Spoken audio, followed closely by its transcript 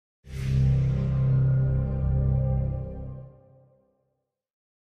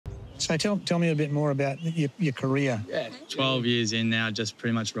So tell me a bit more about your career. Yeah, 12 years in now, just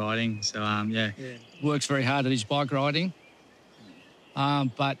pretty much riding. So, yeah. Works very hard at his bike riding.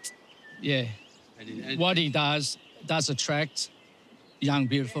 But, yeah, what he does attract young,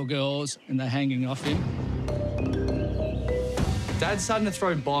 beautiful girls, and they're hanging off him. Dad's starting to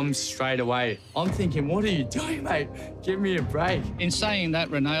throw bombs straight away. I'm thinking, what are you doing, mate? Give me a break. In saying that,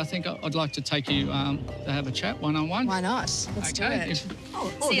 Renee, I think I'd like to take you to have a chat one-on-one. Why not? Let's do it.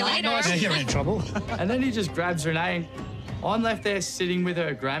 See you later. Yeah, you're in trouble. And then he just grabs Renee. I'm left there sitting with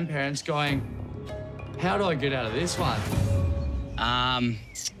her grandparents going, how do I get out of this one? I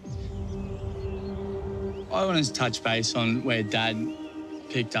want to touch base on where Dad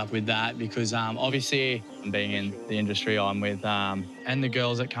picked up with that because obviously being in the industry I'm with and the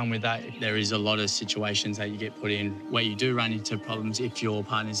girls that come with that, there is a lot of situations that you get put in where you do run into problems if your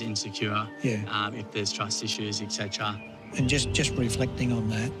partner's insecure, if there's trust issues, etc. And just reflecting on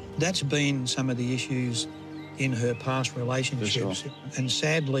that, that's been some of the issues in her past relationships. Sure. And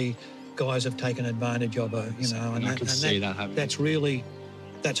sadly, guys have taken advantage of her, you know. And I could see that happening.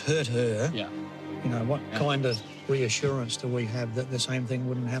 That's hurt her. Yeah. You know, what kind of reassurance do we have that the same thing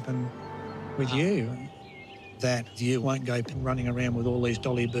wouldn't happen with you? That you won't go running around with all these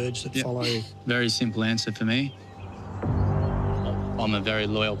dolly birds that follow you? Very simple answer for me. I'm a very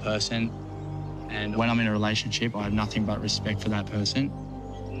loyal person, and when I'm in a relationship, I have nothing but respect for that person.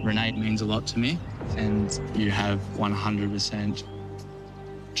 Renee means a lot to me, and you have 100%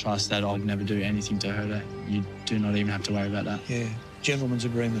 trust that I'll never do anything to hurt her. You do not even have to worry about that. Yeah, gentleman's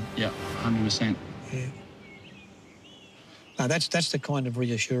agreement. Yeah, 100%. Yeah. No, that's the kind of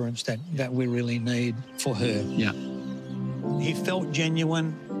reassurance that we really need for her. Yeah. He felt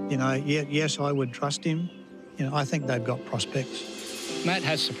genuine. You know, yes, I would trust him. You know, I think they've got prospects. Matt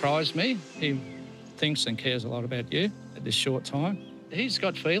has surprised me. He thinks and cares a lot about you at this short time. He's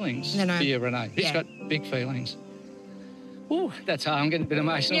got feelings for you, Renee. He's got big feelings. Ooh, that's hard. I'm getting a bit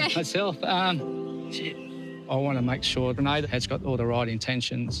emotional myself. I want to make sure Renee has got all the right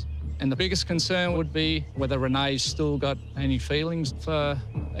intentions. And the biggest concern would be whether Renee's still got any feelings for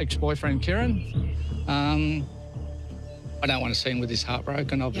ex-boyfriend Kieran. I don't want to see him with his heart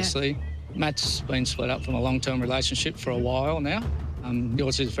broken, obviously. Yeah. Matt's been split up from a long-term relationship for a while now.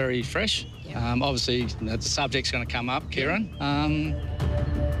 Yours is very fresh. Yeah. Obviously, the subject's going to come up, Kieran.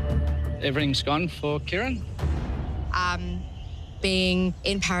 Everything's gone for Kieran. Being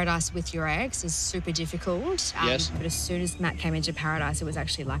in paradise with your ex is super difficult. Yes. But as soon as Matt came into paradise, it was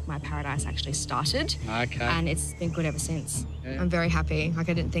actually like my paradise actually started. Okay. And it's been good ever since. Yeah. I'm very happy. Like,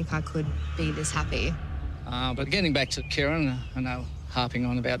 I didn't think I could be this happy. But getting back to Kieran, I know harping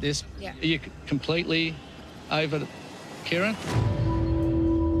on about this. Yeah. Are you completely over Kieran?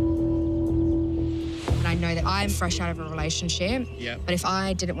 And I know that I'm fresh out of a relationship. Yeah. But if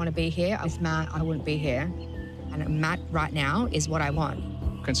I didn't want to be here with Matt, I wouldn't be here. And Matt right now is what I want.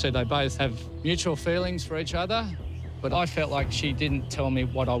 I can see they both have mutual feelings for each other, but I felt like she didn't tell me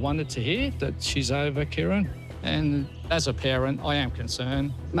what I wanted to hear, that she's over Kieran. And as a parent, I am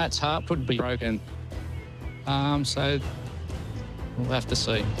concerned. Matt's heart could be broken. So we'll have to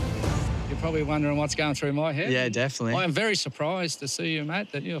see. You're probably wondering what's going through my head. Yeah, definitely. I am very surprised to see you,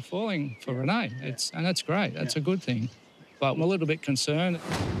 Matt, that you're falling for Renee. And that's great. That's a good thing. But I'm a little bit concerned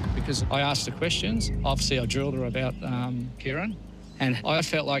because I asked the questions. Obviously, I drilled her about Kieran, and I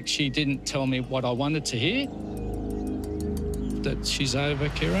felt like she didn't tell me what I wanted to hear, that she's over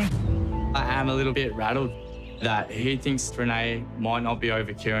Kieran. I am a little bit rattled that he thinks Renee might not be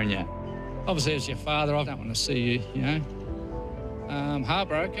over Kieran yet. Obviously, as your father, I don't want to see you,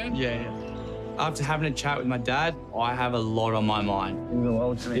 heartbroken. Yeah. After having a chat with my dad, I have a lot on my mind.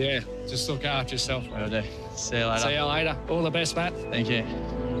 Yeah, just look after yourself. Will do. See you later. See you later. All the best, Matt. Thank you.